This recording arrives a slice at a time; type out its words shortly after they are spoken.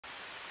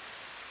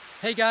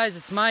Hey guys,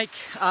 it's Mike.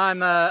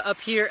 I'm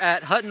up here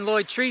at Hutton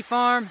Lloyd Tree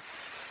Farm,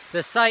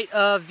 the site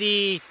of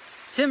the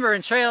Timber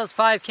and Trails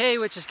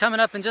 5K, which is coming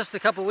up in just a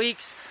couple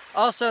weeks.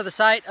 Also the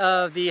site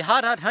of the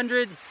Hot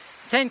 100,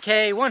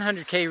 10K,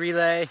 100K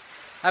relay.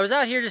 I was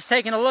out here just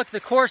taking a look at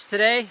the course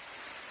today,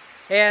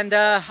 and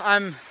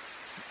I'm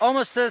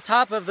almost to the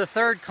top of the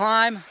third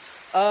climb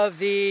of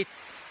the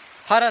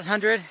Hot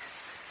 100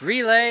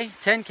 relay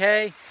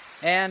 10K,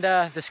 and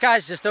the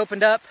skies just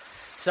opened up,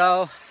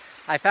 so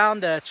I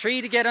found a tree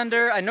to get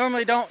under. I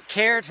normally don't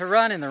care to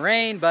run in the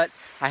rain, but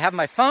I have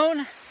my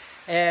phone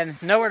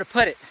and nowhere to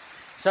put it.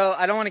 So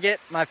I don't want to get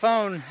my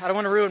phone, I don't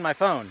want to ruin my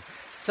phone.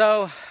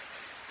 So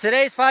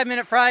today's 5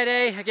 Minute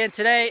Friday. Again,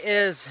 today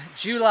is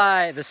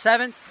July the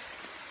 7th,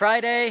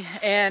 Friday.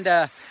 And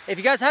if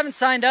you guys haven't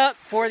signed up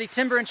for the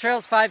Timber and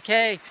Trails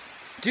 5K,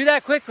 do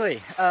that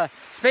quickly.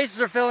 Spaces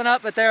are filling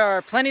up, but there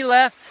are plenty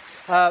left.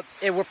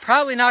 We're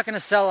probably not going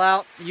to sell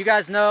out. You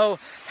guys know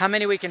how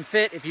many we can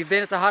fit. If you've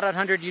been at the Hot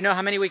 100, you know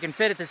how many we can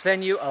fit at this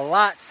venue, a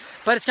lot.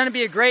 But it's going to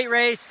be a great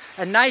race,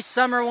 a nice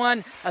summer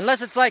one,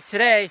 unless it's like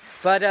today.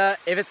 But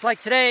if it's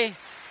like today,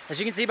 as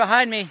you can see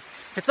behind me,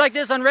 if it's like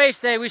this on race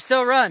day, we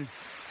still run.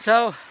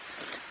 So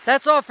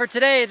that's all for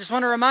today. I just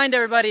want to remind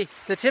everybody,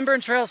 the Timber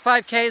and Trails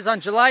 5K is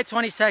on July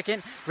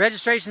 22nd.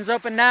 Registration's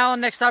open now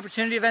on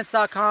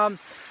nextopportunityevents.com.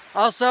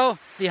 Also,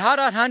 the Hot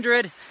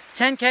 100,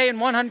 10K and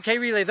 100K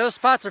relay, those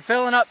spots are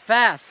filling up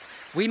fast.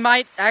 We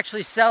might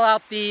actually sell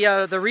out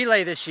the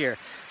relay this year.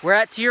 We're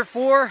at tier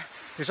 4.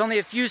 There's only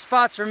a few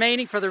spots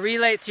remaining for the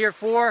relay at tier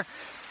 4.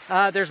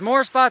 There's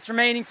more spots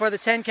remaining for the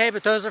 10K,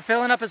 but those are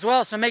filling up as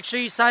well. So make sure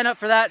you sign up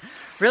for that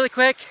really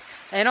quick.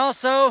 And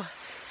also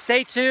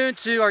stay tuned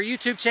to our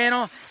YouTube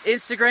channel,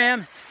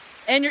 Instagram,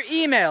 and your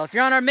email if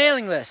you're on our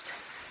mailing list.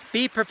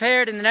 Be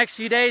prepared in the next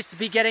few days to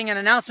be getting an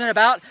announcement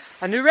about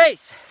a new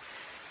race.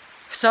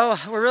 So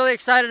we're really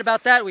excited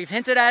about that. We've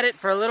hinted at it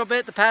for a little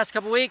bit the past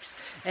couple weeks,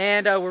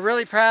 and we're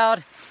really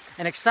proud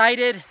and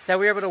excited that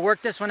we were able to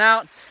work this one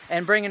out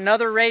and bring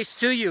another race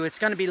to you. It's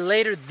going to be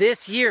later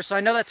this year, so I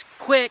know that's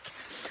quick,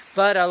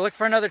 but look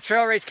for another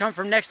trail race coming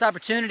from Next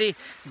Opportunity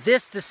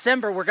this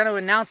December. We're going to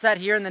announce that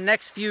here in the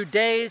next few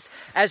days.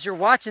 As you're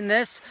watching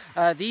this,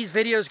 these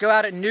videos go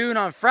out at noon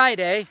on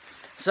Friday,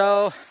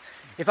 so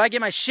if I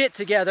get my shit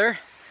together,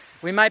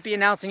 we might be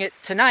announcing it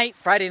tonight,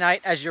 Friday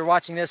night, as you're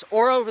watching this,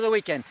 or over the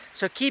weekend.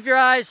 So keep your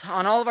eyes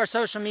on all of our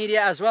social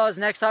media, as well as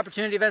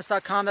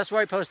nextopportunityevents.com. That's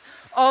where we post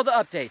all the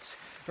updates.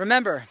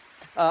 Remember,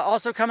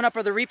 also coming up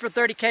are the Reaper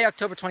 30K,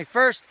 October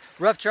 21st,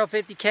 Rough Trail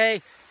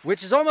 50K,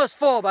 which is almost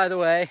full, by the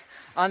way,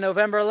 on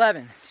November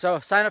 11th. So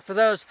sign up for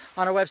those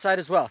on our website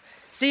as well.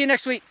 See you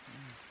next week.